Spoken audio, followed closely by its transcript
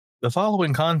The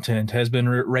following content has been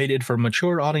rated for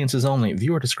mature audiences only.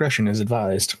 Viewer discretion is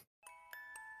advised.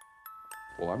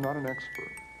 Well, I'm not an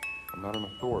expert. I'm not an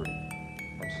authority.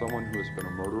 I'm someone who has been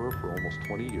a murderer for almost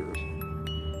 20 years.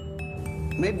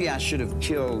 Maybe I should have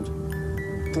killed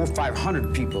 400 or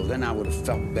 500 people, then I would have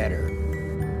felt better.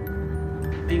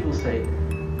 People say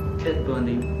Ted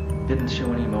Bundy didn't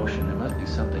show any emotion. There must be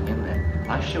something in there.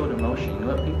 I showed emotion. You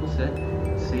know what people said?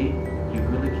 See, you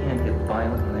really can get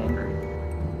violent and angry.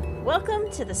 Welcome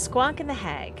to The Squonk and the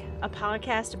Hag, a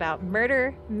podcast about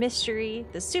murder, mystery,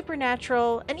 the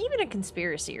supernatural, and even a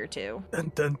conspiracy or two.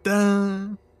 Dun, dun,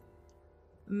 dun.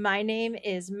 My name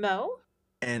is Mo.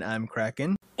 And I'm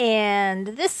Kraken. And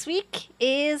this week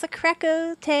is a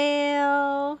Krakow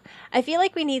Tale. I feel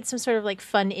like we need some sort of like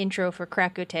fun intro for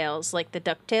Krakow Tales, like the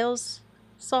DuckTales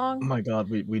song. Oh my god,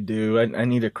 we do. I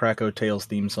need a Krakow Tales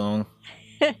theme song.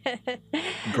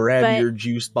 Grab your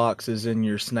juice boxes and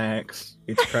your snacks.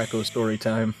 It's Krakow story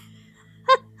time.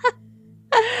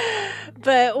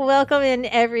 But welcome in,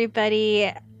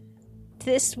 everybody.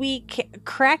 This week,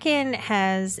 Kraken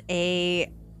has he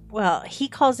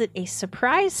calls it a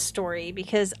surprise story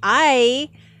because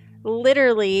I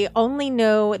literally only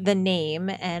know the name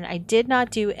and I did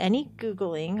not do any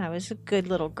Googling. I was a good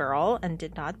little girl and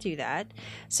did not do that.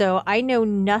 So I know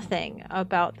nothing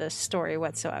about this story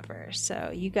whatsoever.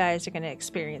 So you guys are going to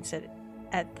experience it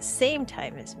at the same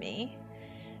time as me.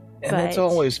 And it's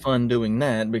always fun doing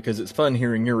that because it's fun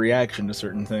hearing your reaction to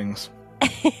certain things.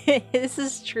 This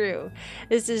is true.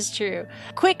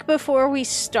 Quick before we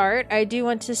start, I do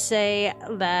want to say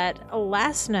that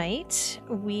last night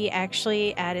we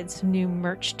actually added some new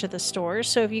merch to the store.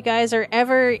 So if you guys are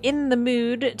ever in the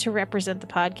mood to represent the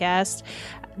podcast,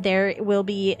 there will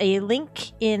be a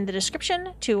link in the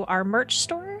description to our merch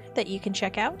store that you can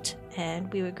check out,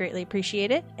 and we would greatly appreciate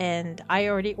it. And I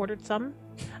already ordered some.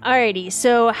 Alrighty,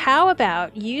 so how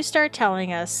about you start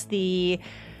telling us the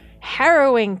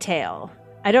harrowing tale?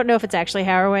 I don't know if it's actually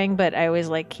harrowing, but I always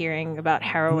like hearing about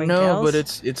harrowing tales. No, but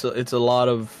it's a lot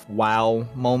of wow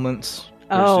moments.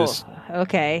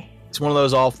 Okay. It's one of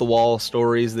those off the wall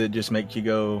stories that just make you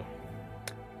go,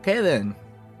 okay then.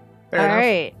 Fair enough.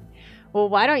 Right. Well,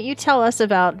 why don't you tell us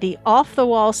about the off the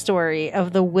wall story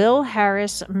of the Will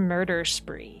Harris murder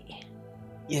spree?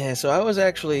 Yeah, so I was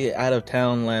actually out of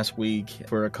town last week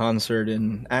for a concert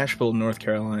in Asheville, North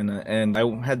Carolina, and I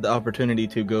had the opportunity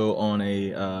to go on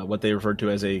a what they refer to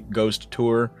as a ghost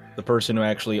tour. The person who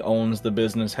actually owns the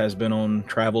business has been on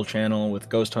Travel Channel with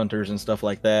ghost hunters and stuff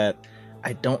like that.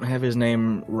 I don't have his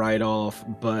name right off,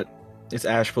 but it's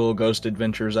Asheville Ghost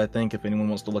Adventures, I think, if anyone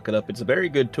wants to look it up. It's a very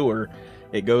good tour.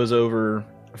 It goes over,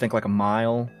 I think, like a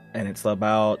mile, and it's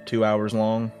about 2 hours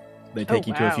long. They take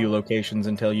you to a few locations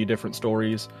and tell you different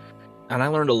stories. And I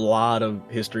learned a lot of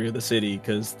history of the city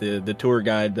because the tour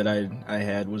guide that I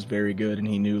had was very good and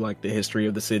he knew like the history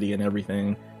of the city and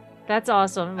everything. That's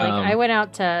awesome. Like I went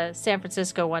out to San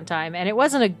Francisco one time and it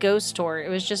wasn't a ghost tour. It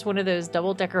was just one of those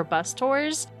double-decker bus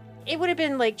tours. It would have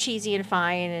been like cheesy and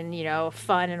fine and, you know,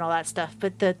 fun and all that stuff.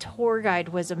 But the tour guide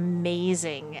was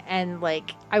amazing. And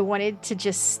like I wanted to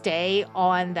just stay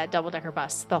on that double-decker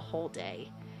bus the whole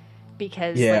day.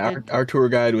 Because our tour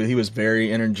guide, he was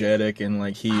very energetic and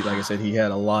like I said, he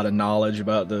had a lot of knowledge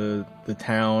about the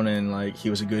town and like he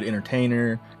was a good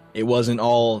entertainer. It wasn't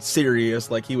all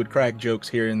serious, like he would crack jokes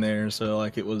here and there, so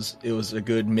like it was a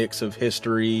good mix of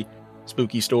history,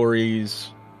 spooky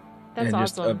stories. That's and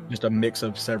awesome. just a mix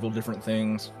of several different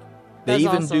things. That's they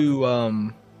even awesome. do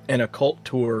an occult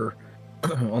tour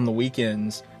on the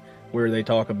weekends where they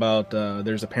talk about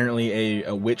there's apparently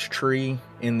a witch tree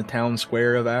in the town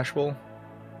square of Asheville.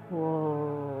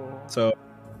 Whoa. So,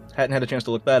 hadn't had a chance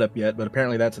to look that up yet, but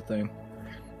apparently that's a thing.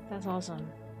 That's awesome.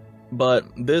 But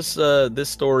this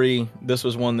story, this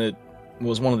was one that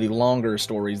was one of the longer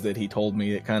stories that he told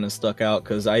me. It kind of stuck out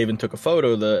because I even took a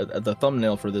photo. The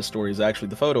thumbnail for this story is actually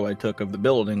the photo I took of the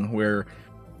building where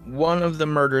one of the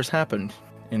murders happened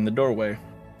in the doorway.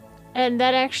 And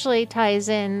that actually ties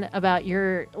in about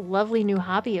your lovely new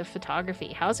hobby of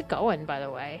photography. How's it going, by the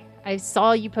way? I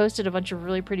saw you posted a bunch of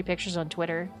really pretty pictures on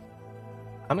Twitter.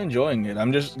 I'm enjoying it.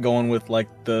 I'm just going with like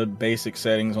the basic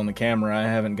settings on the camera. I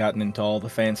haven't gotten into all the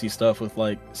fancy stuff with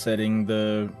like setting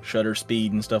the shutter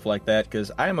speed and stuff like that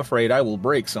because I am afraid I will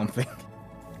break something.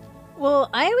 Well,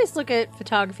 I always look at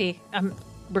photography.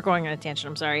 We're going on a tangent,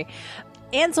 I'm sorry.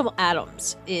 Ansel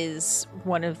Adams is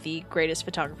one of the greatest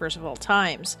photographers of all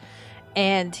times.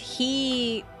 And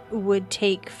he would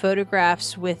take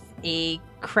photographs with a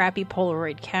crappy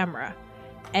Polaroid camera.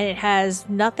 And it has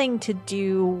nothing to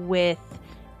do with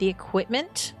the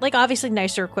equipment. Like, obviously,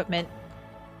 nicer equipment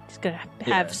is going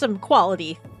to have some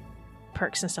quality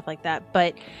perks and stuff like that.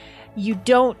 But you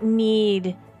don't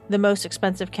need the most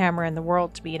expensive camera in the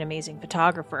world to be an amazing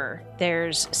photographer.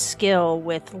 There's skill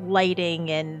with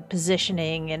lighting and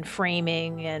positioning and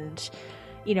framing and,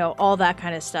 you know, all that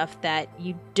kind of stuff that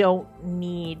you don't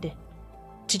need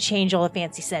to change all the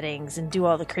fancy settings and do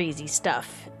all the crazy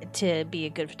stuff to be a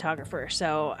good photographer.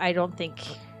 So I don't think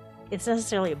it's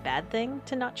necessarily a bad thing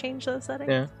to not change those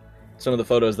settings. Yeah. Some of the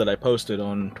photos that I posted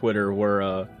on Twitter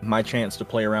were my chance to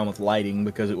play around with lighting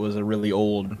because it was a really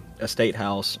old estate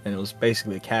house and it was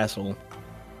basically a castle.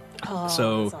 Oh,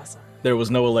 so that's awesome. There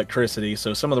was no electricity,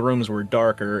 so some of the rooms were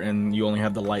darker and you only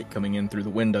have the light coming in through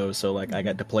the windows. So like I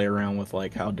got to play around with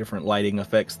like how different lighting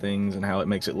affects things and how it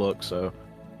makes it look. So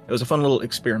it was a fun little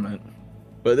experiment.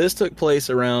 But this took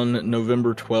place around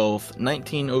November 12th,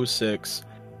 1906.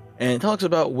 And it talks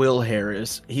about Will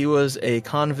Harris. He was a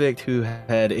convict who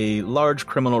had a large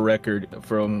criminal record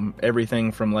from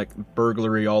everything from like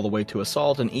burglary all the way to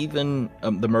assault and even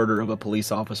the murder of a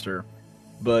police officer.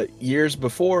 But years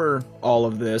before all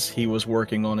of this, he was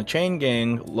working on a chain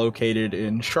gang located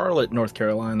in Charlotte, North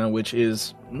Carolina, which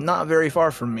is not very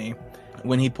far from me,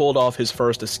 when he pulled off his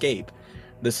first escape.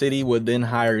 The city would then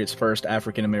hire its first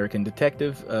African-American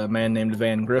detective, a man named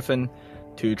Van Griffin,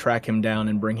 to track him down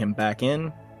and bring him back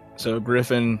in. So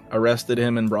Griffin arrested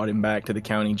him and brought him back to the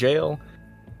county jail,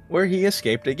 where he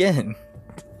escaped again.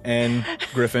 And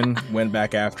Griffin went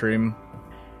back after him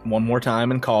one more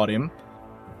time and caught him.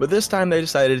 But this time they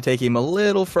decided to take him a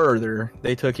little further.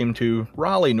 They took him to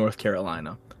Raleigh, North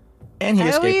Carolina. And he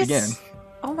escaped again.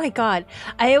 Oh my God.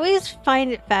 I always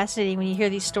find it fascinating when you hear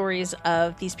these stories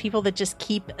of these people that just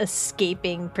keep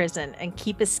escaping prison and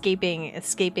keep escaping.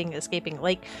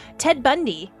 Like Ted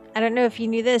Bundy. I don't know if you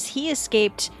knew this. He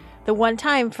escaped the one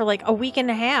time for like a week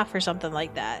and a half or something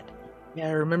like that. Yeah,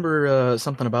 I remember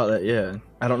something about that, yeah.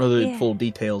 I don't know the full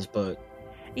details, but...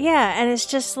 Yeah, and it's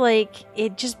just like,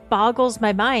 it just boggles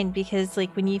my mind because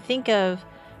like when you think of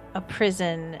a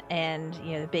prison and,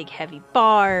 you know, the big heavy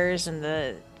bars and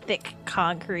the thick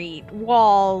concrete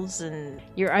walls and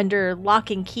you're under lock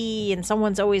and key and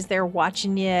someone's always there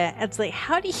watching you, it's like,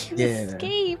 how do you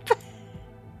escape?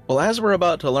 Well, as we're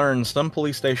about to learn, some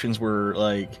police stations were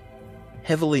like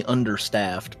heavily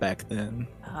understaffed back then.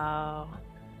 Oh.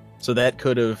 So that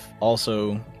could have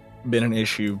also been an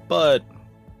issue, but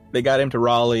they got him to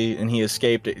Raleigh and he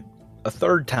escaped a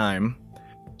third time.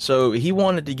 So he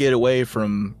wanted to get away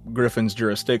from Griffin's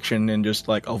jurisdiction and just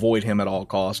like avoid him at all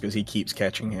costs because he keeps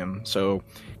catching him. So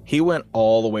he went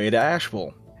all the way to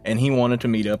Asheville and he wanted to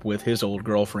meet up with his old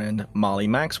girlfriend, Molly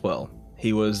Maxwell.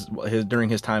 During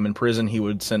his time in prison, he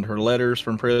would send her letters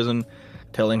from prison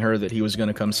telling her that he was going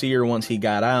to come see her once he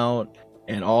got out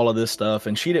and all of this stuff,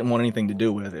 and she didn't want anything to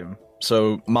do with him.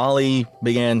 So Molly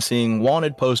began seeing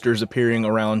wanted posters appearing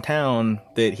around town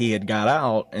that he had got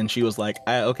out, and she was like,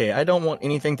 I don't want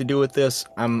anything to do with this.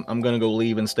 I'm going to go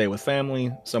leave and stay with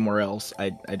family somewhere else. I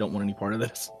don't want any part of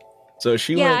this. So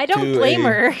she went to I don't blame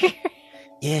her.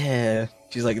 Yeah.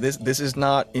 She's like, this is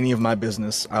not any of my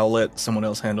business. I'll let someone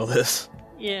else handle this.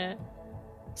 Yeah.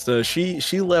 So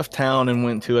she left town and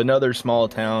went to another small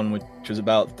town, which was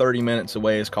about 30 minutes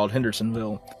away. It's called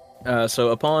Hendersonville. So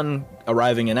upon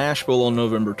arriving in Asheville on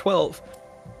November 12th,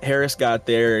 Harris got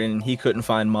there and he couldn't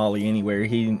find Molly anywhere.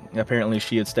 Apparently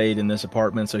she had stayed in this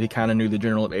apartment, so he kind of knew the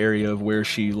general area of where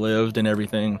she lived and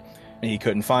everything. And he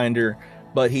couldn't find her.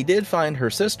 But he did find her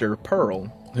sister, Pearl,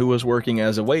 who was working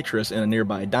as a waitress in a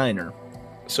nearby diner.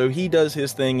 So he does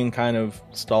his thing and kind of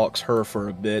stalks her for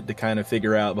a bit to kind of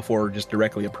figure out before just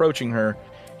directly approaching her.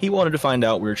 He wanted to find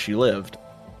out where she lived.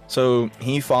 So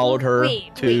he followed her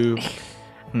to...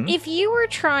 If you were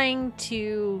trying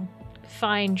to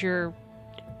find your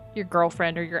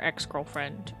girlfriend or your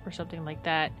ex-girlfriend or something like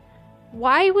that,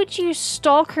 why would you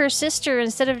stalk her sister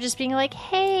instead of just being like,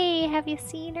 hey, have you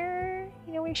seen her?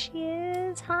 You know where she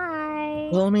is? Hi.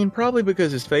 Well, I mean, probably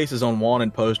because his face is on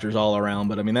wanted posters all around,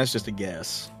 but I mean, that's just a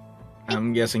guess.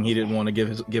 I'm guessing he didn't want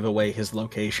to give away his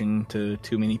location to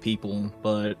too many people,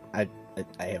 but I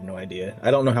have no idea. I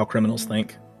don't know how criminals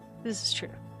think. This is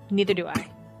true. Neither do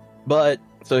I. But,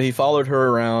 so he followed her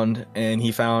around, and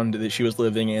he found that she was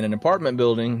living in an apartment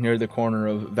building near the corner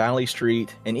of Valley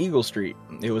Street and Eagle Street.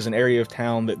 It was an area of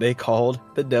town that they called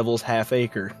the Devil's Half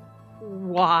Acre.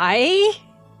 Why?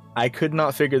 I could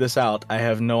not figure this out. I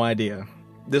have no idea.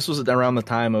 This was around the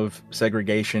time of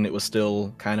segregation. It was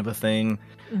still kind of a thing.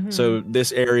 Mm-hmm. So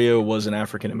this area was an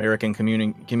African-American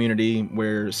community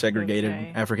where segregated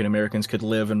African-Americans could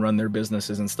live and run their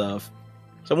businesses and stuff.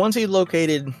 So once he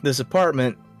located this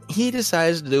apartment, he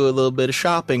decides to do a little bit of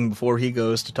shopping before he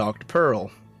goes to talk to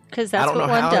Pearl. Because that's what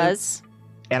one does.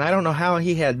 And I don't know how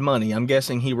he had money. I'm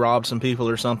guessing he robbed some people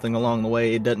or something along the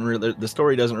way. It doesn't really. The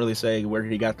story doesn't really say where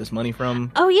he got this money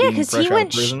from. Oh yeah, being because fresh he out of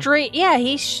went prison. straight. Yeah,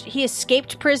 he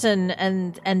escaped prison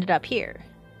and ended up here.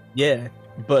 Yeah,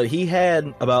 but he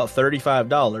had about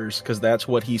 $35 because that's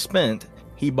what he spent.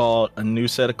 He bought a new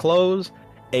set of clothes,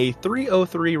 a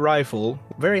 .303 rifle,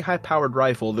 very high-powered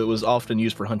rifle that was often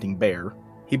used for hunting bear.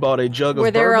 He bought a jug of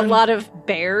Were there bourbon. a lot of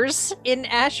bears in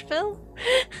Asheville?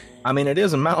 I mean, it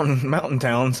is a mountain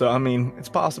town, so I mean, it's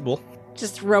possible.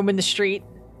 Just roaming the street,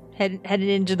 heading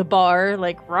into the bar,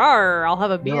 like, rawr, I'll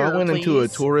have a beer, I went into a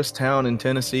please." tourist town in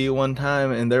Tennessee one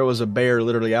time, and there was a bear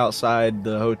literally outside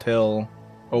the hotel,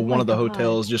 or one my of the God.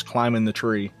 hotels, just climbing the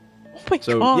tree. Oh my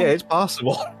So God. yeah, it's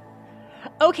possible.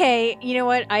 Okay, you know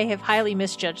what? I have highly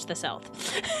misjudged the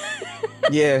South.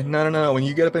 Yeah, no. When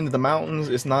you get up into the mountains,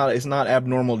 it's not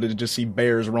abnormal to just see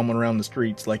bears roaming around the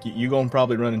streets. Like you gonna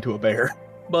probably run into a bear.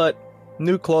 But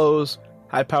new clothes,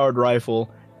 high-powered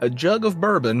rifle, a jug of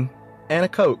bourbon, and a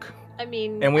Coke. I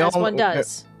mean, And we as all- one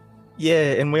does.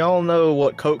 Yeah, and we all know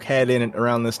what Coke had in it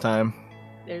around this time.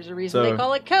 There's a reason So- they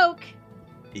call it Coke.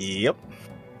 Yep.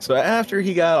 So after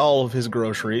he got all of his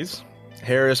groceries,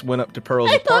 Harris went up to Pearl's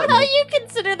I love how apartment. you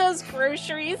consider those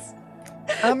groceries.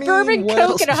 I mean, Bourbon, what Coke,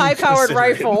 else and a do you high-powered consider it?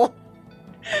 rifle.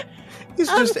 It's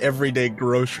just everyday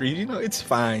groceries. You know, it's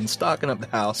fine. Stocking up the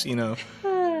house, you know.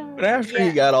 But after he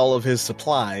Yeah. got all of his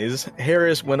supplies,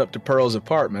 Harris went up to Pearl's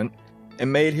apartment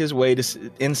and made his way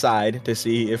inside to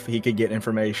see if he could get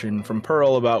information from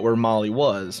Pearl about where Molly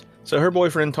was. So her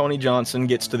boyfriend, Tony Johnson,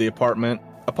 gets to the apartment.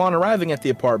 Upon arriving at the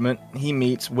apartment, he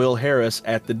meets Will Harris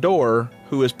at the door,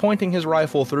 who is pointing his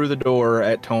rifle through the door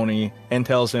at Tony and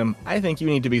tells him, "I think you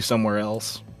need to be somewhere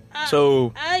else."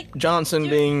 So Johnson,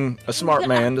 being a smart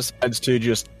man, decides to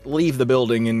just leave the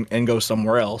building and go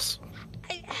somewhere else.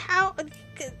 How?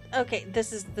 Okay,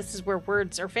 this is where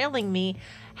words are failing me.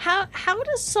 How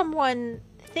does someone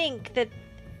think that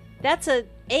that's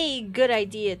a good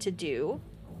idea to do?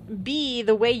 B,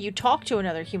 the way you talk to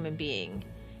another human being,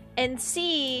 and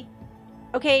C,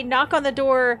 okay, knock on the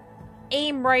door,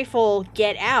 aim rifle,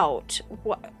 get out.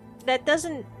 What? That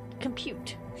doesn't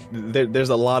compute. There's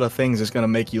a lot of things that's going to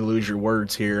make you lose your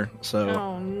words here, so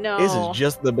Oh no. this is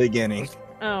just the beginning.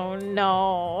 Oh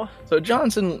no. So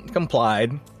Johnson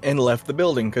complied and left the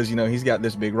building because, you know, he's got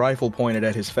this big rifle pointed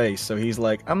at his face, so he's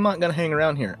like, I'm not going to hang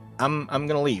around here. I'm going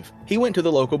to leave. He went to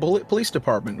the local police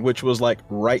department, which was like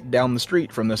right down the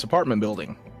street from this apartment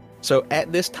building. So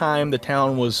at this time, the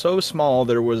town was so small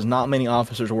there was not many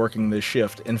officers working this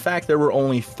shift. In fact, there were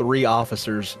only 3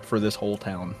 officers for this whole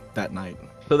town that night.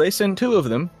 So they send 2 of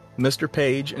them, Mr.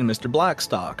 Page and Mr.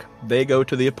 Blackstock. They go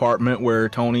to the apartment where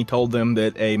Tony told them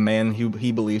that a man who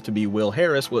he believed to be Will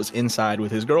Harris was inside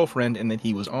with his girlfriend and that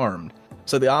he was armed.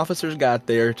 So the officers got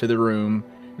there to the room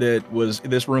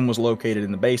this room was located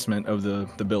in the basement of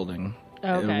the building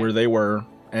where they were.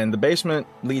 And the basement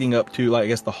leading up to, like, I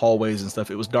guess, the hallways and stuff,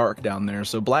 it was dark down there.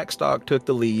 So Blackstock took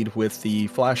the lead with the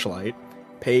flashlight.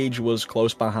 Page was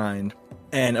close behind.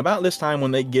 And about this time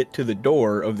when they get to the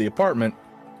door of the apartment,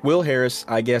 Will Harris,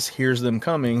 I guess, hears them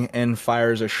coming and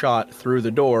fires a shot through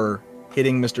the door,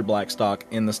 hitting Mr. Blackstock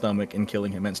in the stomach and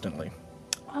killing him instantly.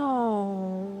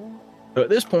 Oh. So at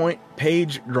this point,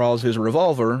 Page draws his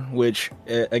revolver, which,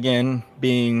 again,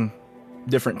 being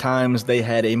different times, they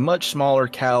had a much smaller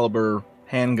caliber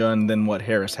handgun than what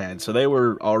Harris had, so they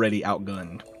were already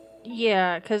outgunned.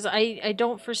 Yeah, because I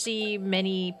don't foresee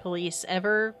many police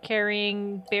ever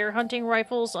carrying bear hunting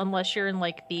rifles unless you're in,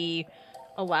 like, the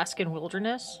Alaskan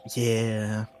wilderness.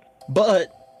 Yeah.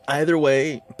 But either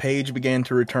way, Page began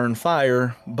to return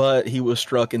fire, but he was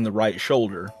struck in the right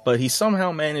shoulder. But he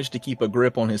somehow managed to keep a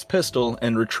grip on his pistol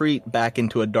and retreat back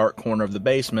into a dark corner of the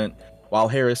basement while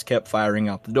Harris kept firing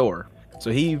out the door. So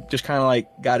he just kind of like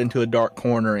got into a dark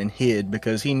corner and hid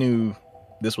because he knew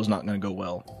this was not going to go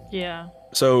well. Yeah.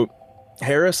 So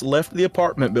Harris left the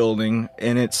apartment building,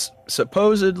 and it's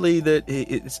supposedly that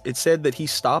it said that he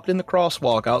stopped in the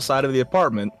crosswalk outside of the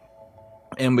apartment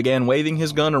and began waving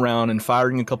his gun around and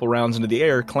firing a couple rounds into the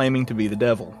air, claiming to be the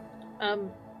devil.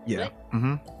 Yeah.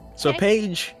 So Okay.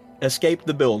 Page escaped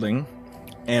the building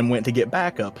and went to get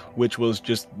backup, which was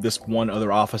just this one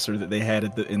other officer that they had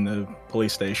in the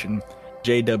police station,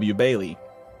 J.W. Bailey,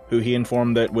 who he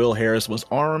informed that Will Harris was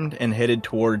armed and headed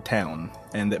toward town,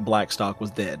 and that Blackstock was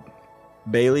dead.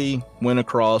 Bailey went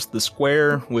across the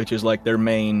square, which is like their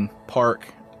main park,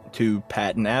 to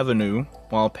Patton Avenue,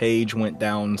 while Page went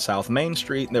down South Main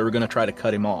Street. They were going to try to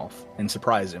cut him off and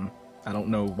surprise him. I don't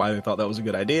know why they thought that was a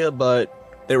good idea,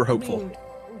 but they were hopeful. I mean,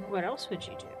 what else would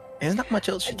you do? There's not much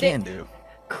else you can do.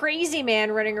 Crazy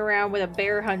man running around with a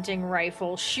bear hunting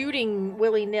rifle, shooting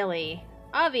willy-nilly.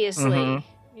 obviously,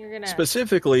 Mm-hmm. you're gonna...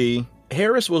 Specifically,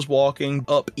 Harris was walking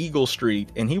up Eagle Street,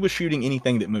 and he was shooting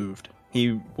anything that moved.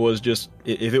 He was just,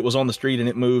 if it was on the street and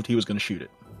it moved, he was going to shoot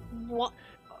it. What?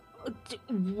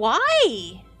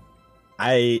 Why?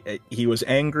 He was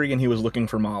angry, and he was looking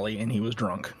for Molly, and he was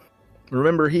drunk.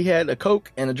 Remember, he had a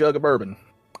Coke and a jug of bourbon.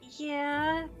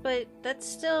 Yeah, but that's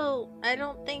still... I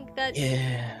don't think that's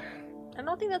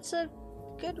a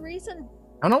good reason.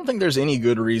 I don't think there's any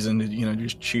good reason to,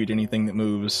 just shoot anything that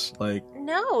moves,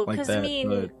 No, because, that, I mean,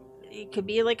 but... it could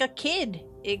be like a kid.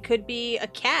 It could be a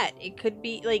cat. It could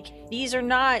be, these are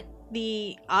not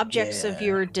the objects of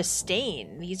your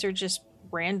disdain. These are just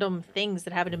random things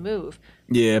that happen to move.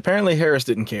 Yeah, apparently Harris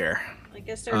didn't care. I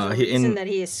guess there's a reason that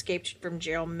he escaped from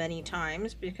jail many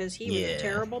times, because he was a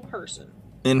terrible person.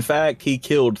 In fact, he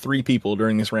killed 3 people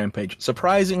during this rampage.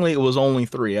 Surprisingly, it was only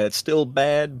 3. It's still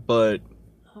bad, but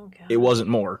it wasn't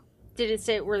more. Did it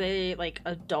say, were they,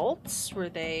 adults? Were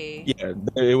they... Yeah,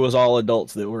 it was all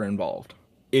adults that were involved.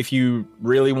 If you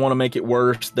really want to make it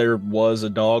worse, there was a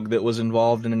dog that was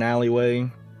involved in an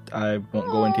alleyway. I won't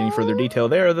go into any further detail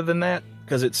there other than that,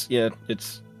 because it's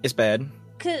bad.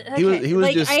 Okay. He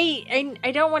was just...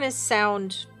 I don't want to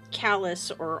sound callous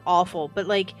or awful, but,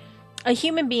 a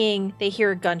human being, they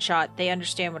hear a gunshot, they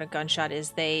understand what a gunshot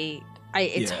is,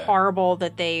 it's horrible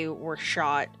that they were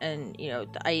shot, and,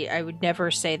 I would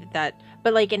never say that,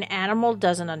 but, an animal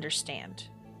doesn't understand.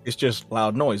 It's just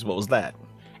loud noise. What was that?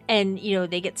 And,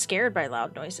 they get scared by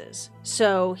loud noises.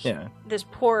 So, this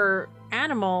poor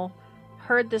animal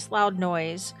heard this loud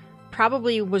noise,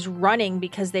 probably was running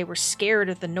because they were scared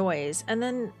of the noise, and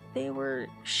then they were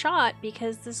shot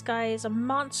because this guy is a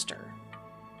monster.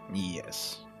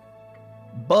 Yes.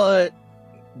 But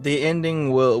the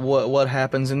ending what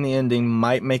happens in the ending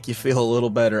might make you feel a little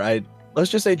better.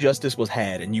 Let's just say justice was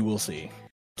had, and you will see.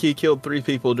 He killed 3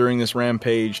 people during this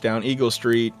rampage down Eagle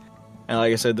Street, and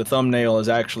like I said, the thumbnail is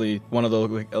actually one of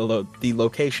the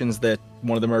locations that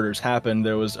one of the murders happened.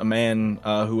 There was a man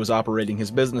who was operating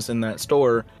his business in that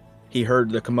store. He heard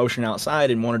the commotion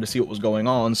outside and wanted to see what was going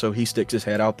on, so he sticks his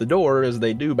head out the door, as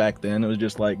they do back then. It was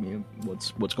just like,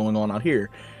 what's going on out here?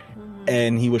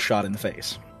 And he was shot in the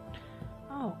face.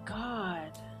 Oh,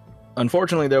 God.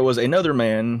 Unfortunately, there was another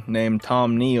man named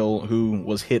Tom Neal who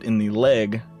was hit in the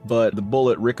leg, but the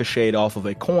bullet ricocheted off of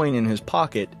a coin in his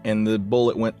pocket, and the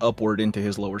bullet went upward into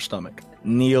his lower stomach.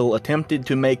 Neal attempted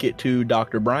to make it to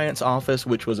Dr. Bryant's office,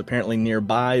 which was apparently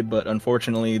nearby, but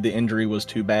unfortunately the injury was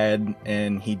too bad,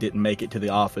 and he didn't make it to the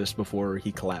office before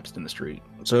he collapsed in the street.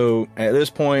 So at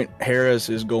this point, Harris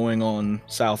is going on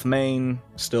South Main,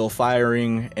 still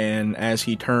firing, and as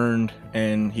he turned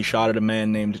and he shot at a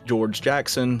man named George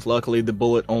Jackson, luckily the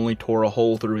bullet only tore a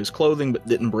hole through his clothing but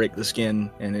didn't break the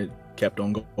skin, and it kept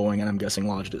on going, and I'm guessing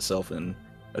lodged itself in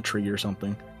a tree or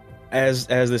something. As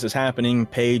this is happening,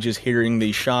 Page is hearing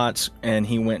these shots, and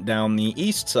he went down the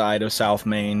east side of South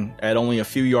Main at only a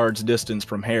few yards distance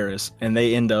from Harris, and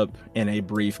they end up in a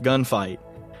brief gunfight.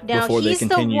 Now, before he's they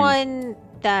continue. The one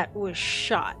that was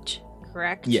shot,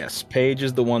 correct? Yes, Page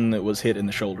is the one that was hit in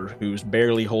the shoulder, who's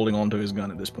barely holding onto his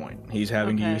gun at this point. He's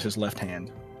having to use his left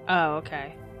hand. Oh,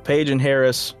 okay. Page and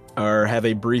Harris have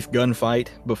a brief gunfight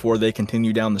before they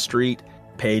continue down the street.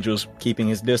 Page was keeping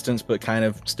his distance, but kind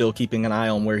of still keeping an eye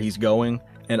on where he's going.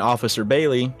 And Officer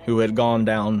Bailey, who had gone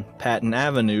down Patton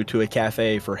Avenue to a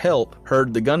cafe for help,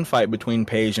 heard the gunfight between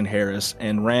Page and Harris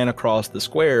and ran across the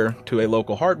square to a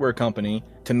local hardware company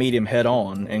to meet him head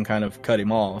on and kind of cut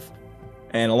him off.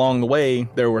 And along the way,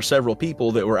 there were several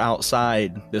people that were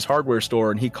outside this hardware store,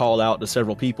 and he called out to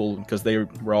several people because they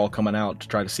were all coming out to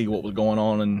try to see what was going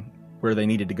on and where they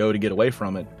needed to go to get away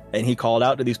from it. And he called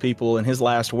out to these people, and his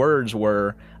last words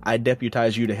were, "I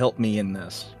deputize you to help me in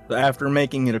this." After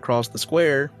making it across the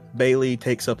square, Bailey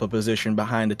takes up a position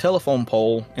behind a telephone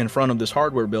pole in front of this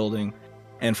hardware building,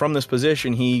 and from this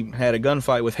position he had a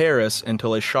gunfight with Harris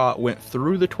until a shot went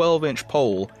through the 12-inch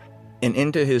pole and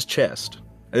into his chest.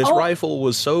 This rifle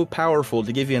was so powerful,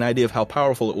 to give you an idea of how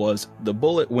powerful it was, the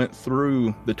bullet went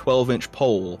through the 12-inch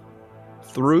pole,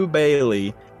 through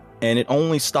Bailey, and it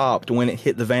only stopped when it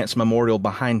hit the Vance Memorial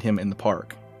behind him in the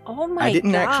park. Oh my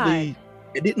God.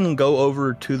 It didn't go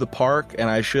over to the park, and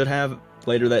I should have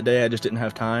later that day, I just didn't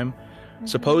have time. Mm-hmm.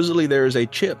 Supposedly there is a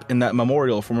chip in that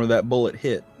memorial from where that bullet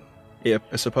hit.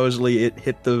 Supposedly it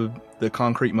hit the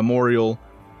concrete memorial,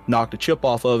 knocked a chip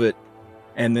off of it,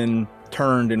 and then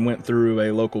turned and went through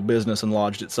a local business and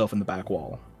lodged itself in the back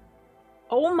wall.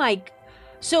 Oh my...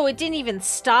 So it didn't even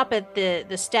stop at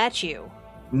the statue?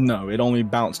 No, it only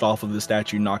bounced off of the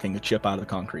statue, knocking a chip out of the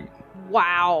concrete.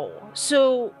 Wow.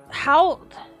 So how...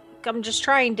 I'm just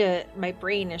trying to, my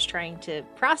brain is trying to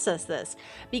process this,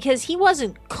 because he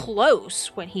wasn't close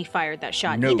when he fired that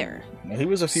shot either. He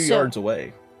was a few yards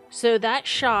away. So that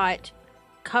shot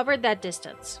covered that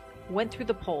distance, went through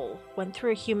the pole, went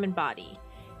through a human body,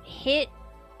 hit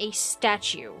a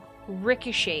statue,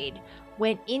 ricocheted,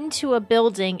 went into a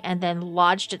building, and then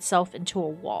lodged itself into a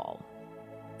wall.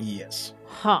 Yes.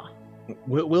 Huh.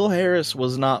 Will Harris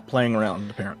was not playing around,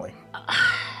 apparently.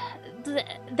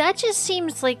 That just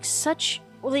seems like such,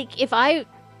 like, if I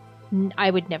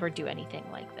would never do anything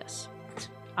like this,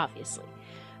 obviously.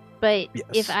 But yes.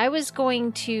 If I was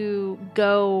going to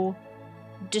go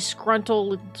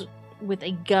disgruntled with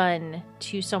a gun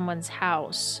to someone's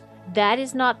house, that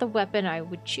is not the weapon I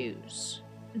would choose.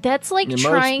 That's like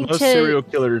trying most to... serial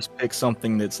killers pick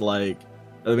something that's like...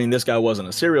 I mean, this guy wasn't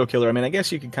a serial killer. I mean, I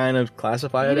guess you could kind of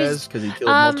classify it as, because he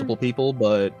killed multiple people,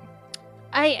 but...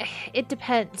 It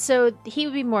depends. So he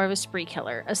would be more of a spree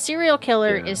killer. A serial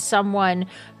killer is someone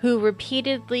who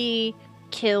repeatedly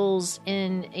kills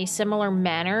in a similar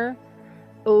manner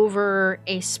over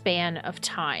a span of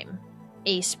time.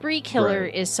 A spree killer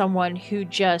is someone who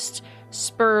just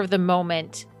spur of the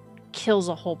moment kills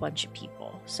a whole bunch of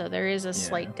people. So there is a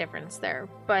slight difference there.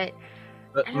 But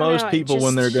most people,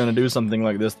 when they're going to do something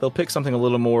like this, they'll pick something a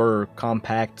little more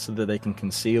compact so that they can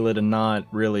conceal it and not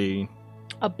really...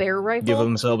 A bear rifle? Give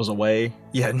themselves away.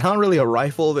 Yeah, not really a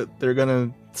rifle that they're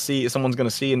going to see, someone's going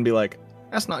to see and be like,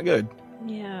 that's not good.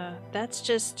 Yeah, that's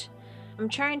just... I'm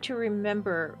trying to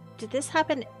remember, did this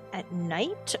happen at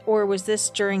night, or was this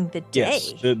during the day?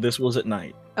 Yes, this was at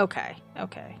night. Okay.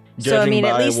 Judging so, I mean,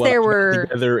 at by least what there I put were...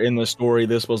 together in the story,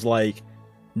 this was like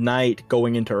night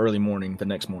going into early morning the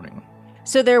next morning.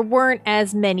 So there weren't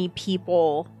as many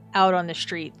people out on the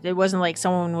street. It wasn't like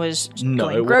someone was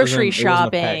going grocery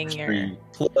shopping. Or...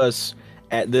 Plus,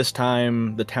 at this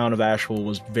time, the town of Asheville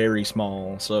was very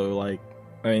small. So, like,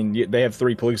 I mean, they have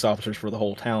 3 police officers for the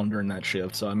whole town during that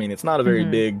shift. So, I mean, it's not a very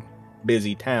big,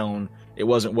 busy town. It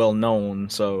wasn't well known,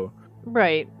 so...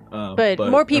 Right. But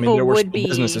more people there were would be...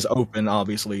 businesses open,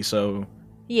 obviously, so...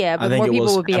 Yeah, but more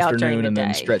people would be out during the and day.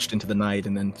 Then stretched into the night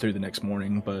and then through the next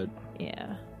morning, but...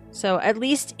 Yeah. So, at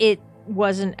least it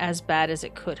wasn't as bad as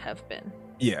it could have been.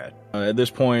 Yeah. At this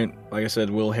point, like I said,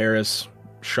 Will Harris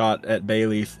shot at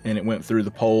Bailey and it went through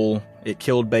the pole. It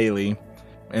killed Bailey.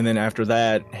 And then after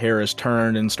that, Harris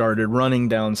turned and started running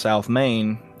down South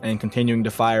Main and continuing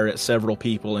to fire at several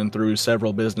people and through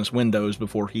several business windows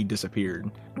before he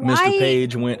disappeared. Mr.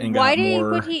 Page went and got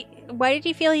more... Why did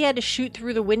he feel he had to shoot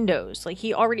through the windows? Like,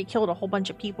 he already killed a whole bunch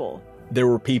of people. There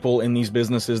were people in these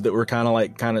businesses that were kind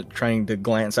of trying to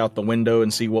glance out the window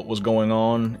and see what was going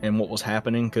on and what was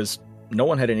happening, because no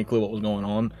one had any clue what was going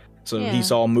on. So he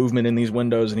saw movement in these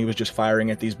windows and he was just firing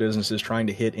at these businesses, trying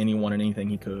to hit anyone and anything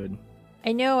he could.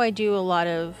 I know I do a lot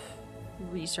of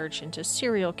research into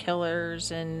serial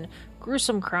killers and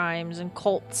gruesome crimes and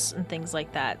cults and things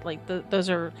like that. Like, those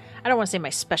are, I don't want to say my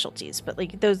specialties, but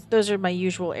like those are my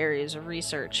usual areas of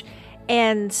research.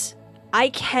 And I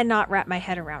cannot wrap my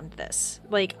head around this.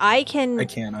 Like, I can't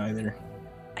either.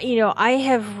 You know, I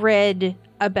have read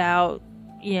about,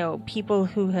 you know, people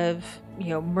who have, you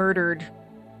know, murdered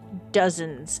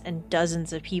dozens and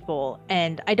dozens of people,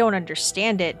 and I don't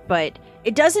understand it, but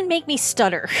it doesn't make me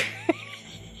stutter.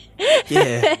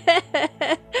 Yeah.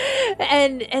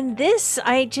 and this,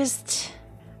 I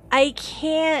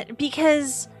can't,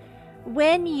 because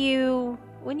when you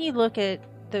look at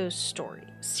those stories,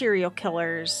 serial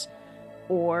killers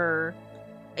or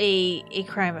a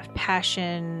crime of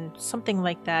passion, something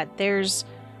like that, there's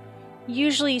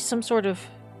usually some sort of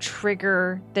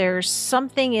trigger. There's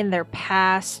something in their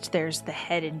past. There's the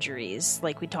head injuries,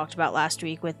 like we talked about last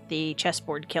week with the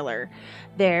chessboard killer.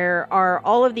 There are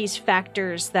all of these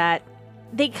factors that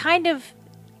they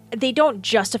don't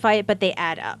justify it, but they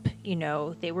add up. You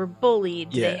know, they were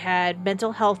bullied, they had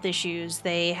mental health issues,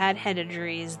 they had head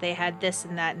injuries, they had this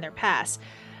and that in their past.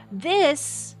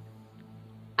 This,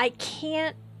 I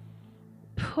can't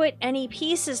put any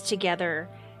pieces together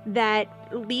that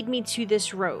lead me to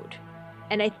this road.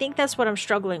 And I think that's what I'm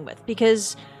struggling with,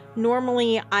 because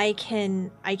normally I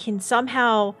can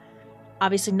somehow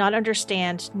obviously not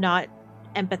understand, not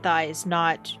empathize,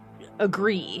 not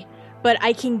agree, but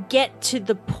I can get to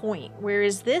the point.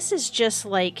 Whereas this is just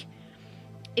like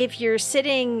if you're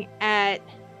sitting at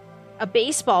a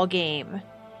baseball game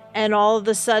and all of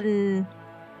a sudden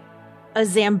a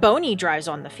Zamboni drives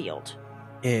on the field.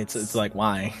 It's like,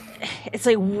 why? It's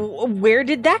like, where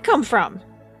did that come from?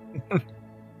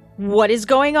 What is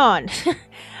going on?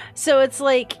 So it's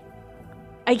like,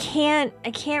 I can't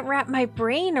wrap my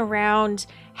brain around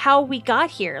how we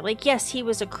got here. Like, yes, he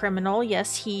was a criminal.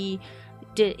 Yes, he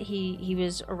he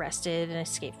was arrested and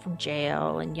escaped from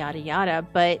jail and yada yada,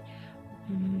 but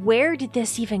where did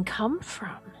this even come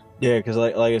from? Yeah, because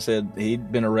like I said,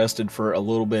 he'd been arrested for a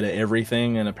little bit of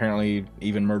everything, and apparently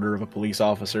even murder of a police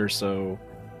officer, so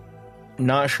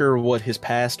not sure what his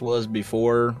past was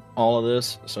before all of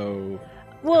this, so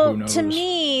well, who knows? To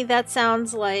me, that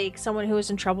sounds like someone who was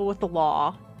in trouble with the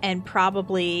law and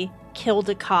probably killed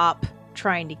a cop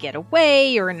trying to get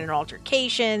away, or in an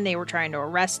altercation, they were trying to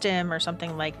arrest him or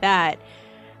something like that.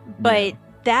 But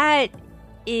that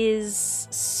is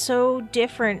so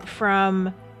different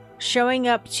from showing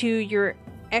up to your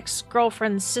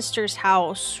ex-girlfriend's sister's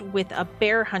house with a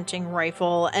bear hunting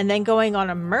rifle and then going on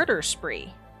a murder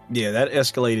spree. Yeah, that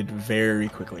escalated very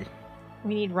quickly.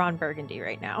 We need Ron Burgundy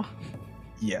right now.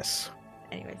 Yes.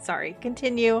 Anyway, sorry.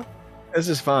 Continue. This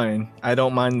is fine. I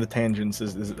don't mind the tangents.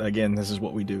 This is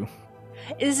what we do.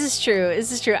 This is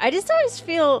true. I just always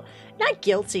feel not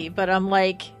guilty, but I'm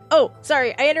like, oh,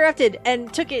 sorry, I interrupted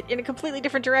and took it in a completely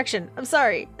different direction. I'm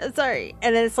sorry. And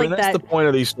then it's like that's that. The point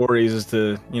of these stories is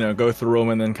to, go through them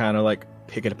and then kind of like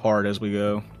pick it apart as we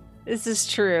go. This is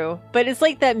true. But it's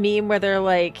like that meme where they're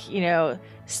like,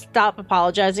 stop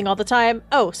apologizing all the time.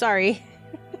 Oh, sorry.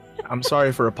 I'm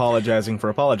sorry for apologizing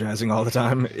all the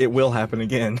time. It will happen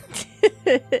again.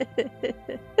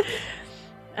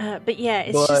 But yeah,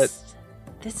 it's just...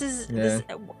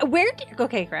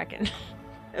 Okay, Kraken.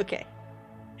 Okay.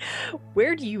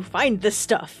 Where do you find this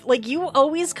stuff? Like, you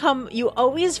always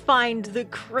find the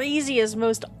craziest,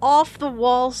 most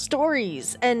off-the-wall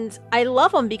stories. And I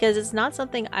love them because it's not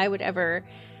something I would ever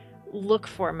look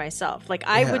for myself. Like,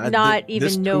 I would not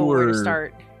even know where to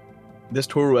start. This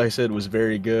tour, I said, was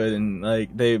very good. And,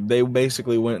 like, they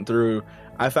basically went through...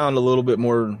 I found a little bit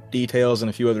more details and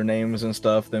a few other names and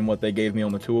stuff than what they gave me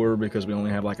on the tour because we only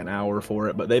have like an hour for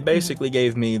it. But they basically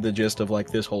gave me the gist of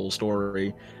like this whole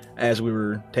story as we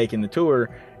were taking the tour.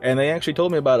 And they actually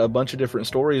told me about a bunch of different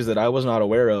stories that I was not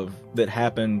aware of that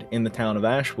happened in the town of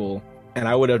Asheville. And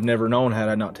I would have never known had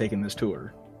I not taken this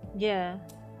tour. Yeah,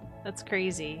 that's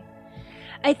crazy.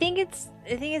 I think it's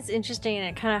interesting,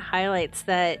 and it kind of highlights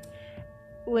that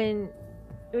when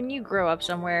you grow up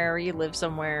somewhere or you live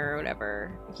somewhere or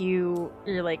whatever,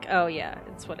 you're like, oh yeah,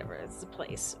 it's whatever, it's a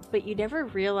place. But you never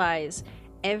realize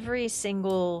every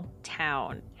single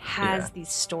town has these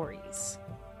stories.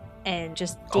 And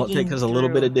just digging all it takes is a little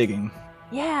bit of digging.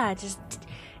 Yeah, just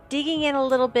digging in a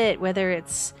little bit, whether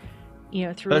it's, through...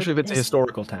 Especially if it's a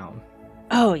historical town.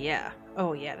 Oh yeah,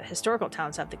 the historical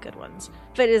towns have the good ones.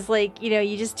 But it's like,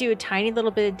 you just do a tiny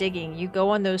little bit of digging. You go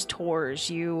on those tours,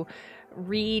 you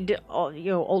read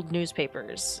old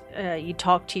newspapers, you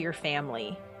talk to your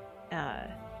family.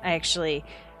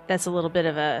 That's a little bit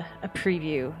of a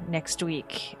preview. Next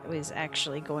week was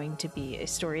actually going to be a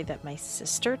story that my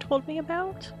sister told me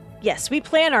about. Yes, we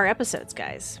plan our episodes,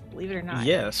 guys, believe it or not.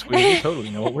 Yes, we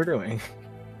totally know what we're doing.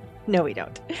 No, we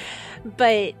don't.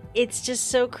 But it's just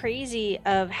so crazy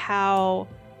of how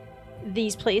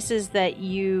these places that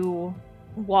you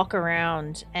walk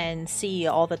around and see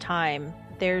all the time,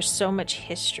 there's so much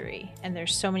history and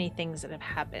there's so many things that have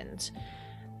happened.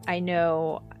 I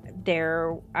know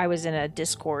I was in a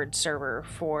Discord server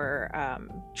for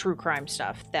true crime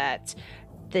stuff that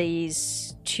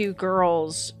these two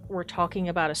girls were talking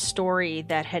about a story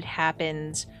that had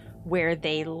happened where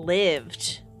they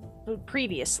lived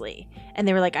previously, and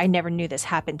they were like, I never knew this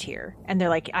happened here. And they're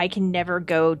like, I can never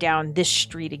go down this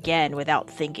street again without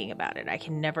thinking about it. I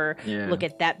can never look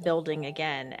at that building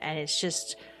again. And it's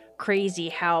just crazy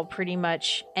how pretty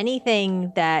much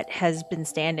anything that has been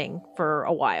standing for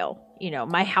a while,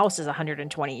 my house is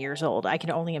 120 years old. I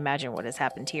can only imagine what has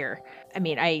happened here. I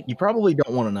mean, you probably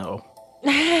don't want to know.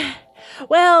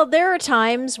 Well, there are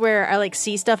times where I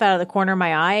see stuff out of the corner of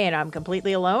my eye and I'm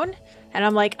completely alone. And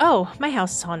I'm like, oh, my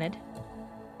house is haunted.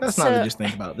 That's not to just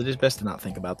think about. It's just best to not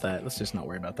think about that. Let's just not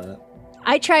worry about that.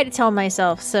 I try to tell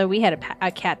myself, so we had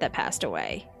a cat that passed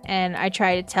away. And I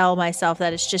try to tell myself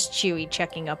that it's just Chewy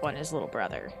checking up on his little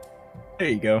brother. There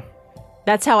you go.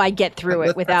 That's how I get through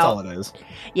it without... That's all it is.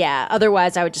 Yeah,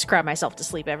 otherwise I would just cry myself to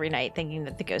sleep every night thinking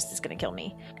that the ghost is going to kill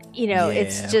me.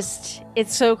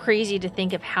 It's so crazy to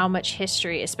think of how much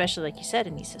history, especially like you said,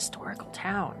 in these historical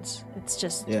towns. It's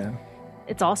just... Yeah.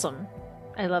 It's awesome.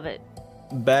 I love it.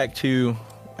 Back to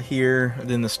here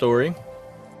in the story.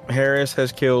 Harris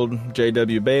has killed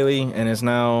J.W. Bailey and is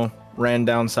now ran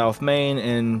down South Main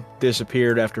and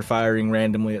disappeared after firing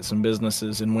randomly at some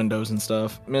businesses and windows and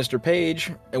stuff. Mr.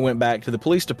 Page went back to the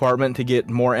police department to get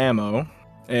more ammo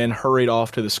and hurried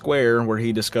off to the square where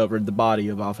he discovered the body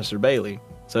of Officer Bailey.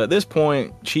 So at this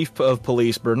point, Chief of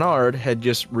Police Bernard had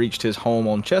just reached his home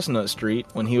on Chestnut Street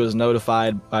when he was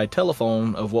notified by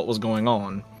telephone of what was going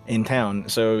on in town.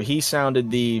 So he sounded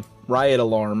the riot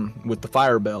alarm with the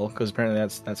fire bell, because apparently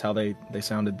that's how they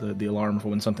sounded the alarm for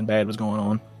when something bad was going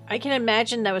on. I can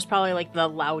imagine that was probably like the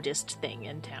loudest thing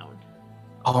in town.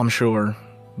 Oh, I'm sure.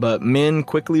 But men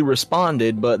quickly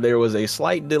responded, but there was a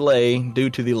slight delay due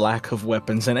to the lack of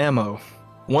weapons and ammo.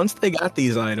 Once they got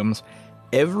these items,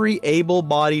 every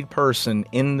able-bodied person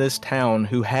in this town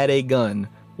who had a gun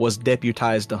was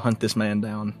deputized to hunt this man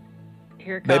down.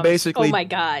 Here it They comes. basically- Oh my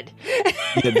god.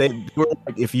 Yeah, they were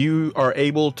like, if you are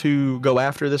able to go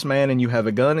after this man and you have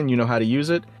a gun and you know how to use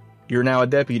it, you're now a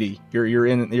deputy. You're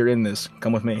in this.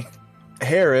 Come with me.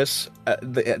 Harris,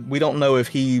 we don't know if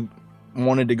he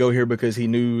wanted to go here because he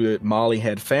knew that Molly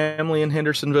had family in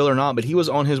Hendersonville or not, but he was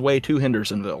on his way to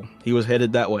Hendersonville. He was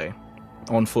headed that way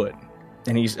on foot.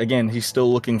 And he's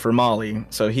still looking for Molly.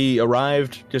 So he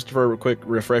arrived, just for a quick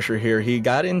refresher here, he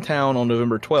got in town on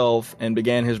November 12th and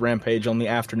began his rampage on the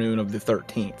afternoon of the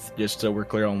 13th, just so we're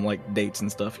clear on like dates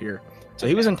and stuff here. So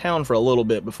he was in town for a little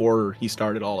bit before he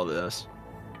started all of this.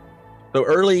 So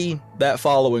early that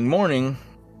following morning,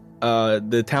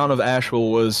 the town of Asheville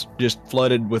was just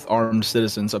flooded with armed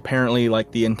citizens. Apparently,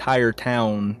 like, the entire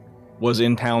town was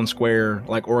in town square,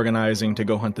 like, organizing to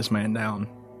go hunt this man down.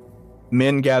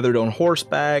 Men gathered on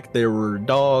horseback, there were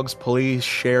dogs, police,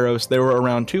 sheriffs. There were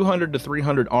around 200 to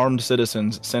 300 armed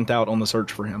citizens sent out on the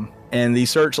search for him. And the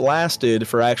search lasted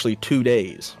for actually 2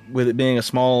 days. With it being a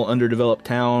small, underdeveloped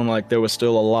town, like, there was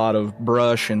still a lot of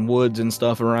brush and woods and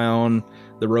stuff around.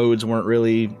 The roads weren't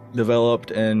really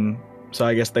developed, and so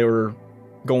I guess they were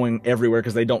going everywhere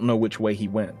because they don't know which way he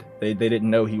went. They didn't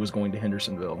know he was going to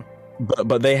Hendersonville.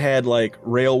 But they had, like,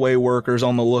 railway workers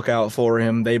on the lookout for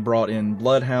him. They brought in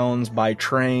bloodhounds by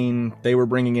train. They were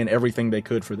bringing in everything they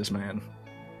could for this man.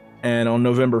 And on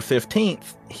November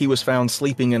 15th, he was found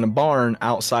sleeping in a barn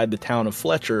outside the town of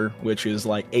Fletcher, which is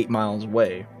like 8 miles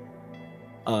away.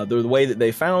 The way that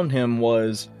they found him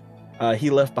was he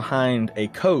left behind a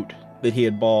coat that he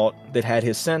had bought that had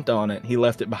his scent on it. He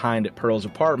left it behind at Pearl's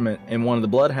apartment, and one of the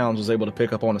bloodhounds was able to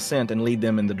pick up on a scent and lead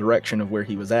them in the direction of where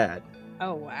he was at.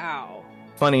 Oh, wow.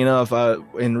 Funny enough,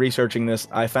 in researching this,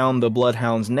 I found the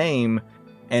bloodhound's name,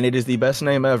 and it is the best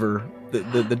name ever.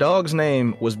 The dog's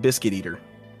name was Biscuit Eater.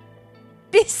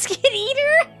 Biscuit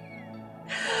Eater?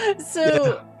 So,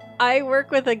 Yeah. I work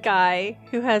with a guy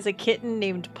who has a kitten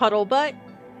named Puddlebutt,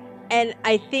 and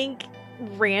I think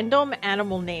random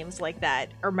animal names like that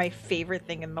are my favorite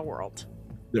thing in the world.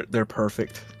 They're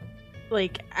perfect.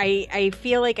 Like, I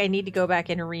feel like I need to go back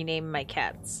and rename my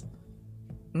cats.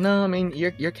 No, I mean,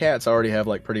 your cats already have,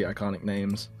 like, pretty iconic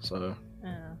names, so...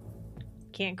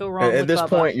 Can't go wrong with At this Bubba.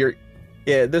 point,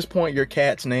 at this point, your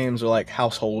cats' names are like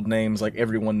household names. Like,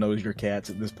 everyone knows your cats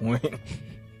at this point.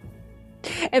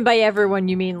 And by everyone,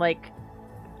 you mean, like,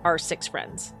 our 6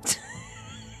 friends.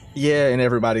 Yeah, and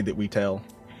everybody that we tell.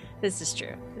 This is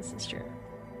true. This is true.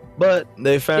 But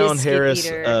they found Biscuit Harris.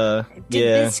 Eater.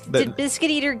 Yeah. Did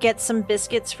Biscuit Eater get some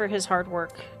biscuits for his hard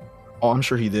work? Oh, I'm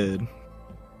sure he did.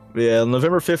 Yeah, on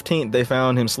November 15th, they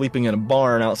found him sleeping in a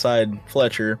barn outside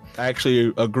Fletcher.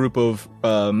 Actually, a group of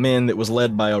men that was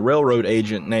led by a railroad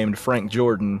agent named Frank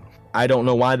Jordan. I don't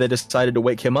know why they decided to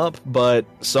wake him up, but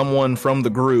someone from the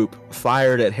group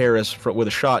fired at Harris with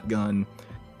a shotgun,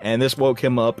 and this woke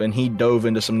him up, and he dove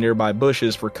into some nearby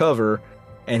bushes for cover,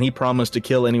 and he promised to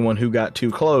kill anyone who got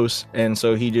too close, and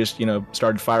so he just,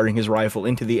 started firing his rifle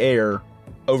into the air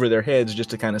over their heads just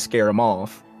to kind of scare them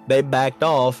off. They backed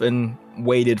off and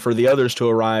waited for the others to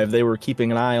arrive. They were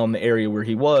keeping an eye on the area where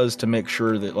he was to make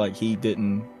sure that, like, he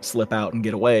didn't slip out and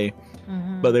get away.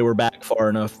 Mm-hmm. But they were back far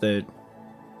enough that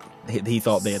he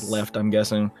thought they had left, I'm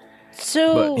guessing.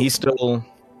 So, But he still...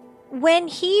 when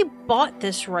he bought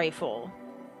this rifle,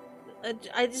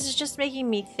 this is just making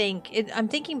me think. I'm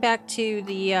thinking back to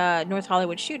the North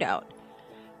Hollywood shootout.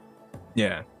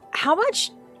 Yeah. How much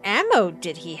ammo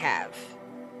did he have?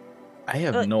 I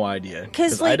have no idea.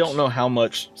 'cause, I like- don't know how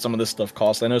much some of this stuff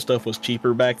cost. I know stuff was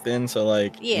cheaper back then, so,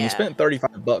 like, Yeah. you spent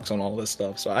 $35 on all this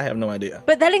stuff, so I have no idea.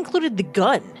 But that included the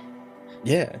gun.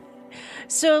 Yeah.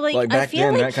 So, like, Like, I back feel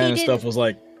then, like that kind of he stuff didn't- was,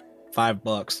 like,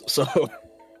 $5, so...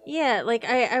 Yeah, like,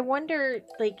 I wonder,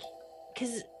 like,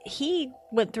 because he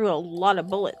went through a lot of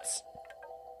bullets.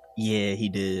 Yeah, he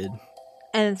did.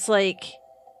 And it's like,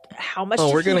 how much Oh,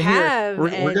 did we're gonna he have?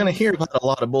 we're gonna And- hear about a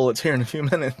lot of bullets here in a few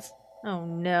minutes. Oh,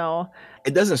 no.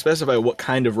 It doesn't specify what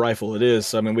kind of rifle it is,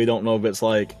 so I mean, we don't know if it's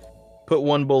like, put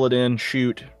one bullet in,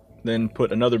 shoot, then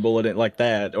put another bullet in like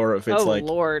that, or if it's Oh, like,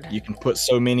 Lord. you can put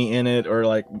so many in it, or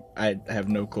like, I have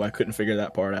no clue. I couldn't figure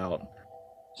that part out.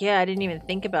 Yeah, I didn't even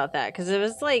think about that because it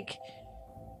was like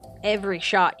every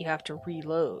shot you have to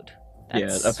reload.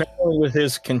 Yeah, apparently with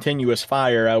his continuous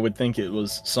fire, I would think it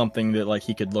was something that like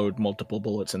he could load multiple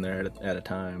bullets in there at a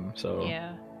time. So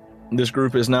Yeah. this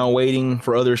group is now waiting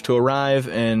for others to arrive,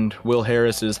 and Will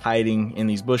Harris is hiding in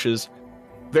these bushes.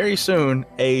 Very soon,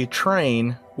 a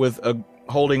train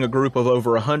holding a group of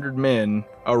over 100 men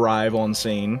arrive on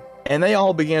scene, and they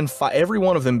all every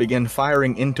one of them began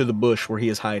firing into the bush where he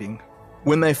is hiding.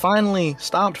 When they finally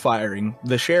stopped firing,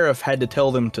 the sheriff had to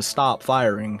tell them to stop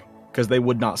firing because they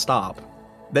would not stop.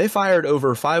 They fired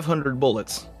over 500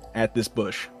 bullets at this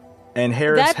bush, and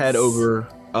Harris had over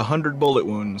 100 bullet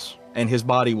wounds, and his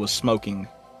body was smoking.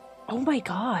 Oh my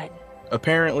god.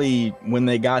 Apparently, when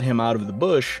they got him out of the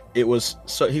bush, he was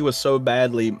so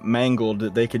badly mangled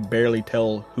that they could barely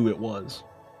tell who it was.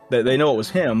 They know it was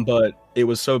him, but it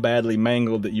was so badly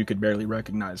mangled that you could barely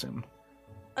recognize him.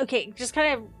 Okay, just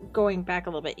kind of going back a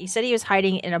little bit. You said he was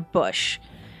hiding in a bush.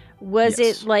 Was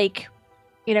Yes. it like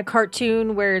in a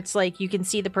cartoon where it's like you can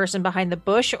see the person behind the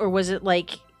bush, or was it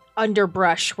like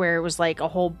underbrush where it was like a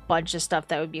whole bunch of stuff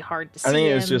that would be hard to see? I think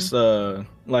it was just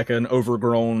like an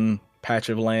overgrown patch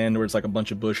of land where it's like a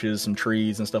bunch of bushes, some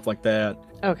trees, and stuff like that.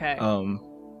 Okay.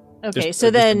 Okay, Just so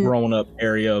a then grown up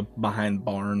area behind the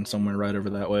barn somewhere right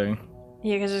over that way.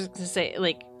 yeah, because I was gonna say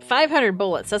like 500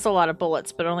 bullets. That's a lot of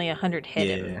bullets, but only 100 hit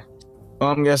him.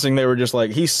 Well, I'm guessing they were just like,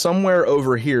 he's somewhere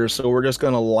over here, so we're just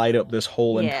gonna light up this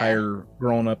whole entire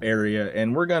grown up area,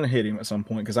 and we're gonna hit him at some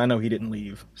point because I know he didn't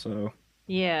leave. So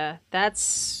Yeah,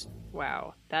 that's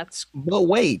wow. That's but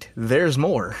wait, there's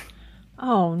more.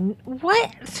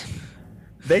 What?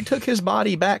 They took his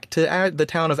body back to the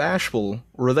town of Asheville,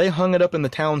 where they hung it up in the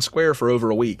town square for over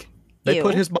a week. They Ew.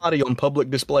 put his body on public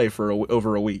display for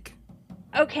over a week.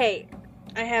 Okay,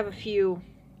 I have a few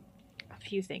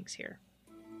things here.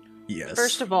 Yes.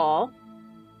 First of all,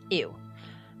 ew.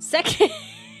 Second,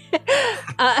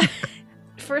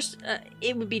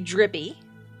 it would be drippy.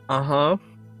 Uh-huh.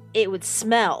 It would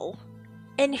smell.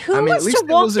 And who I mean, wants at least to it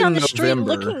walk was in down the street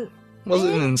November. looking?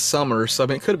 Wasn't in summer, so I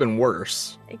mean, it could have been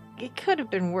worse. It could have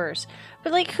been worse.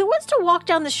 But like, who wants to walk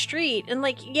down the street and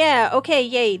like, yeah, okay,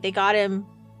 yay, they got him,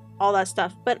 all that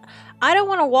stuff. But I don't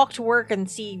want to walk to work and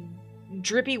see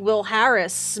drippy Will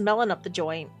Harris smelling up the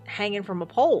joint, hanging from a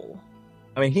pole.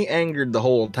 I mean, he angered the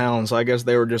whole town, so I guess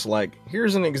they were just like,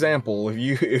 here's an example.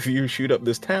 If you shoot up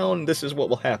this town, this is what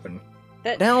will happen.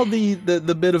 Now the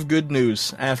bit of good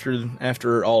news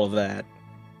after all of that.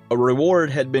 A reward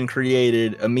had been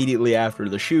created immediately after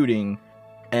the shooting,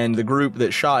 and the group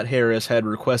that shot Harris had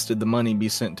requested the money be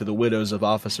sent to the widows of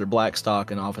Officer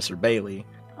Blackstock and Officer Bailey.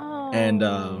 Oh. And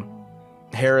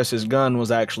Harris's gun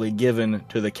was actually given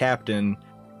to the captain,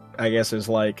 I guess, as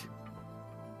like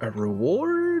a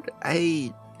reward.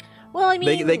 Well, I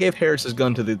mean, they gave Harris's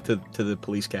gun to the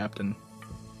police captain.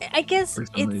 I guess for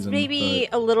some it's reason, maybe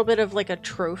a little bit of like a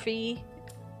trophy,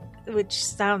 which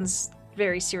sounds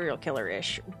very serial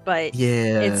killer-ish, but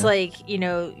Yeah, it's like, you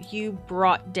know, you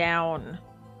brought down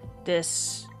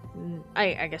this,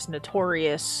 I guess,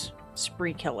 notorious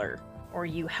spree killer, or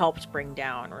you helped bring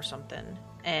down or something,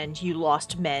 and you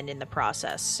lost men in the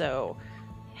process, so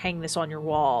hang this on your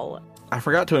wall. I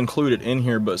forgot to include it in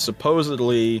here, but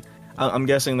supposedly, I'm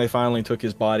guessing they finally took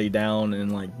his body down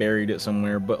and like buried it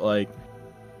somewhere, but like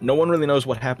no one really knows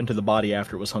what happened to the body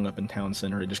after it was hung up in town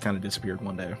center. It just kind of disappeared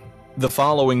one day. The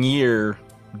following year,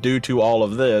 due to all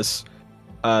of this,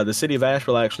 the city of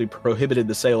Asheville actually prohibited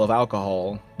the sale of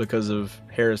alcohol because of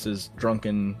Harris's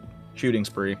drunken shooting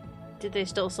spree. Did they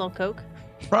still sell coke?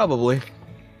 Probably,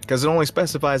 because it only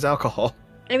specifies alcohol.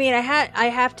 I mean, I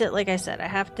have to, like I said, I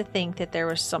have to think that there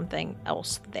was something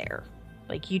else there.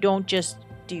 Like, you don't just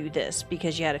do this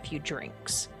because you had a few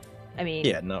drinks. I mean,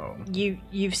 Yeah, no.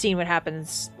 You've seen what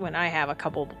happens when I have a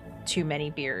couple too many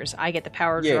beers. I get the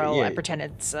power Yeah, drill. yeah. I pretend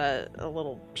it's a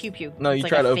little pew pew. No, It's you like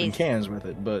try a to open faith- cans with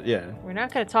it, but yeah. We're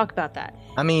not going to talk about that.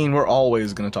 I mean, we're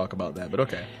always going to talk about that, but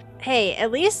okay. Hey,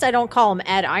 at least I don't call them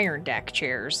Ed Iron Deck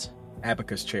chairs.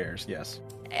 Abacus chairs, yes.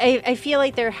 I feel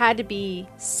like there had to be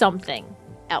something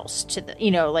else to the,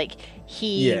 you know, like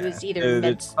he Yeah, was either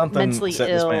it's something mentally set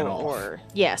this man ill off. or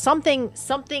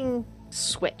something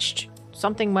switched,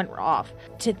 something went off.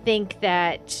 To think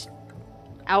that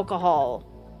alcohol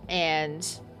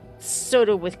and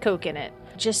soda with Coke in it,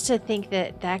 just to think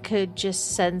that could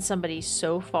just send somebody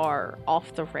so far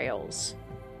off the rails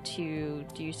to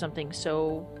do something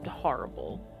so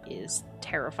horrible is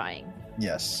terrifying.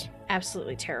 Yes.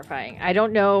 Absolutely terrifying. I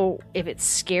don't know if it's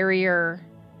scarier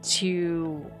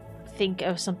to think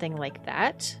of something like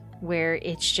that, where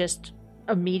it's just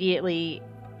immediately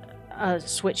a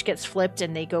switch gets flipped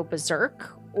and they go berserk,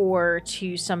 or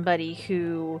to somebody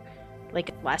who,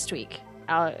 like last week,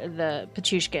 the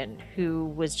Pachushkin, who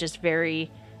was just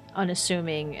very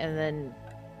unassuming and then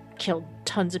killed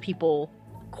tons of people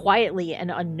quietly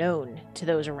and unknown to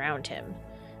those around him.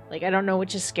 Like, I don't know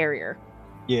which is scarier.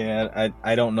 Yeah,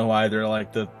 I don't know either.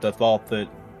 Like, the thought that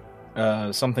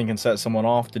something can set someone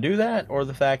off to do that, or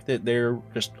the fact that they're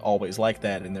just always like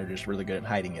that and they're just really good at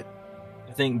hiding it.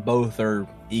 I think both are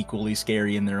equally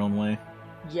scary in their own way.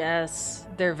 Yes,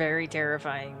 they're very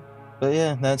terrifying. But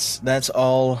yeah, that's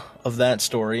all of that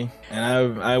story,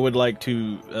 and I would like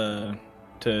to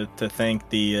thank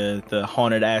the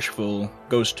Haunted Asheville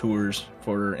Ghost Tours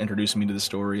for introducing me to the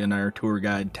story, and our tour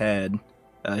guide Tad.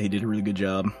 He did a really good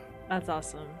job. That's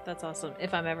awesome. That's awesome.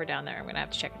 If I'm ever down there, I'm gonna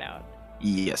have to check it out.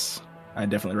 Yes, I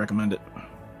definitely recommend it.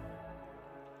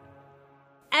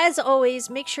 As always,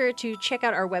 make sure to check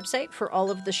out our website for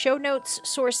all of the show notes,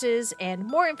 sources, and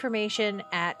more information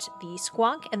at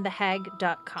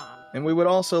thesquonkandthehag.com. And we would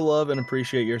also love and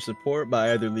appreciate your support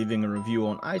by either leaving a review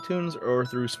on iTunes or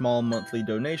through small monthly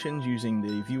donations using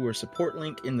the viewer support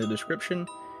link in the description.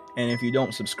 And if you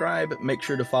don't subscribe, make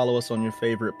sure to follow us on your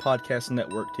favorite podcast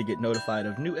network to get notified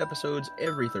of new episodes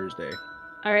every Thursday.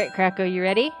 All right, Krako, you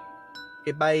ready?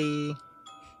 Okay, bye.